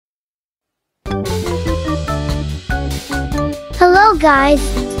guys,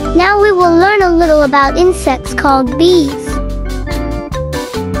 now we will learn a little about insects called bees.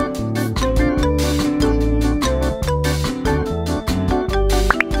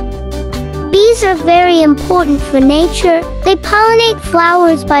 Bees are very important for nature. They pollinate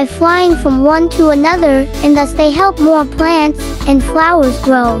flowers by flying from one to another, and thus they help more plants and flowers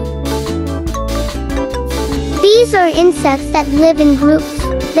grow. Bees are insects that live in groups.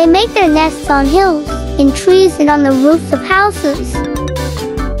 They make their nests on hills, in trees, and on the roofs of houses.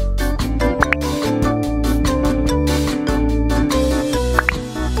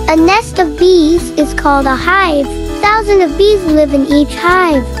 A nest of bees is called a hive. Thousands of bees live in each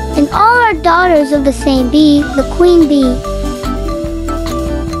hive, and all are daughters of the same bee, the queen bee.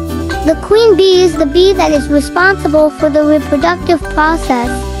 The queen bee is the bee that is responsible for the reproductive process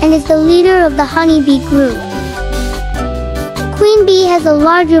and is the leader of the honeybee group. Queen bee has a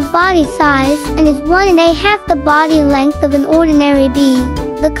larger body size and is 1.5 the body length of an ordinary bee.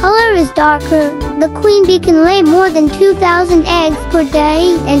 The color is darker. The queen bee can lay more than 2,000 eggs per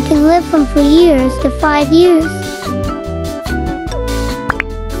day and can live from 4 years to 5 years.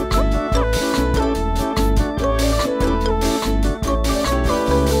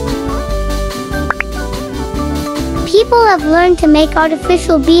 People have learned to make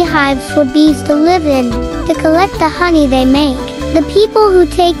artificial beehives for bees to live in, to collect the honey they make. The people who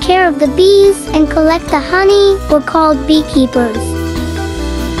take care of the bees and collect the honey were called beekeepers.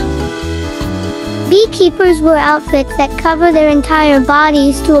 Beekeepers were outfits that cover their entire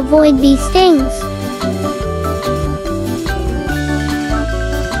bodies to avoid bee stings.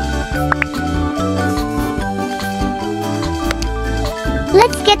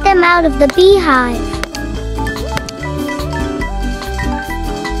 Let's get them out of the beehive.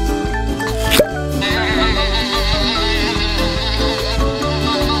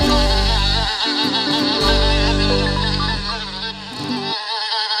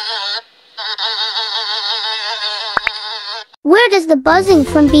 Where does the buzzing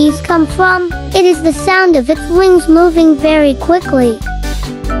from bees come from? It is the sound of its wings moving very quickly.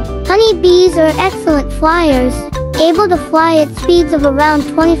 Honey bees are excellent flyers, able to fly at speeds of around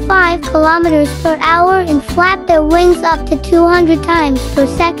 25 kilometers per hour and flap their wings up to 200 times per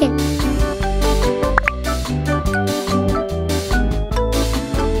second.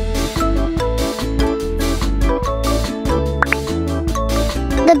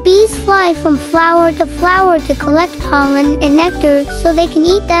 The bees fly from flower to collect pollen and nectar so they can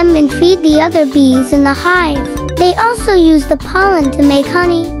eat them and feed the other bees in the hive. They also use the pollen to make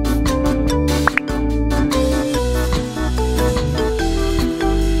honey.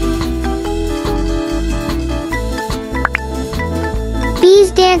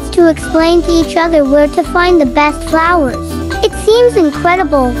 Bees dance to explain to each other where to find the best flowers. It seems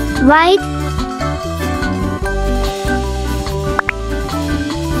incredible, right?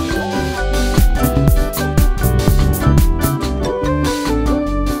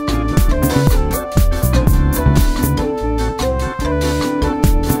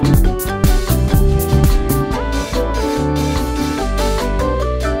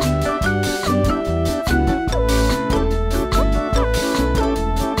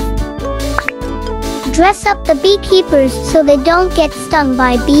 Dress up the beekeepers so they don't get stung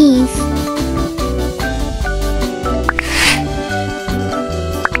by bees.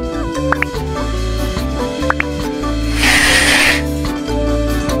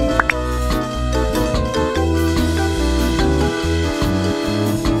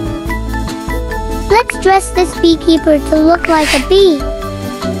 Let's dress this beekeeper to look like a bee.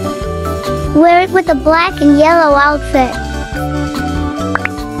 Wear it with a black and yellow outfit.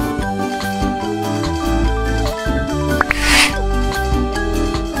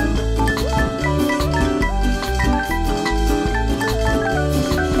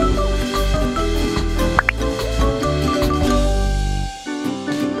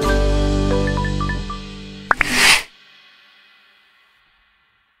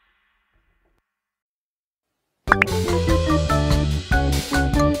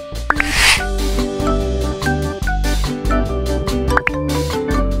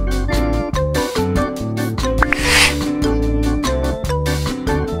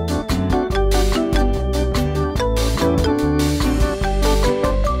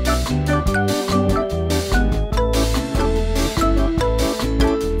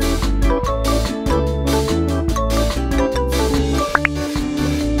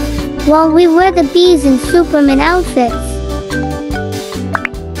 While we wear the bees in Superman outfits.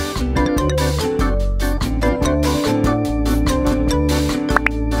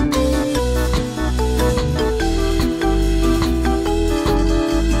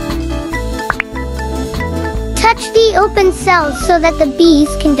 Touch the open cells so that the bees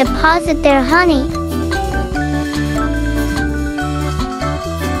can deposit their honey.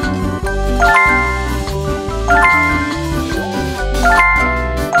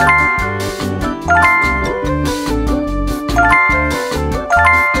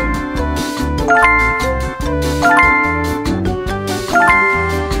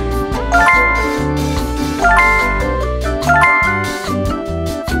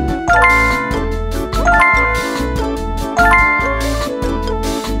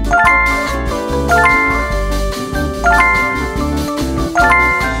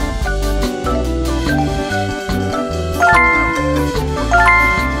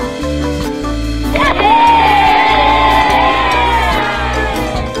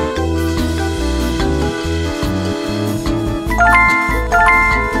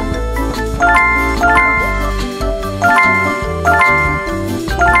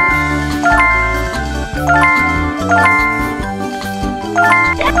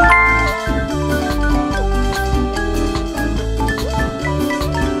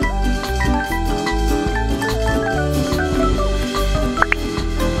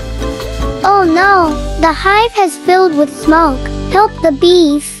 Oh no, the hive has filled with smoke. Help the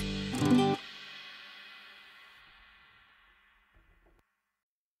bees.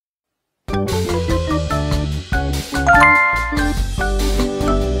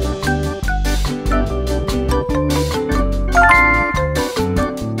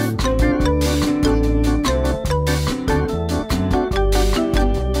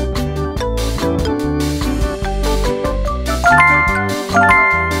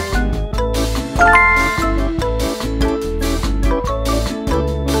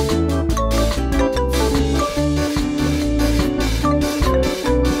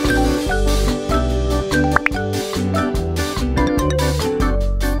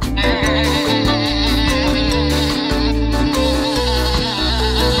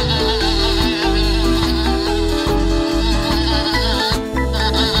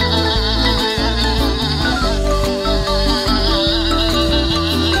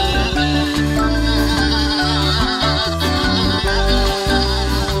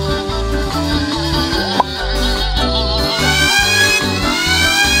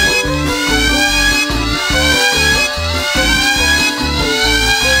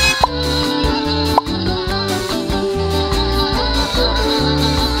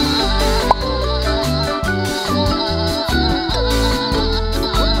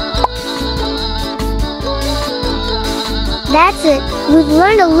 That's it. We've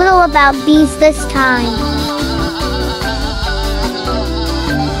learned a little about bees this time.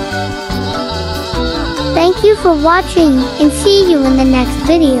 Thank you for watching and see you in the next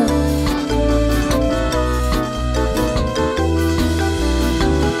video.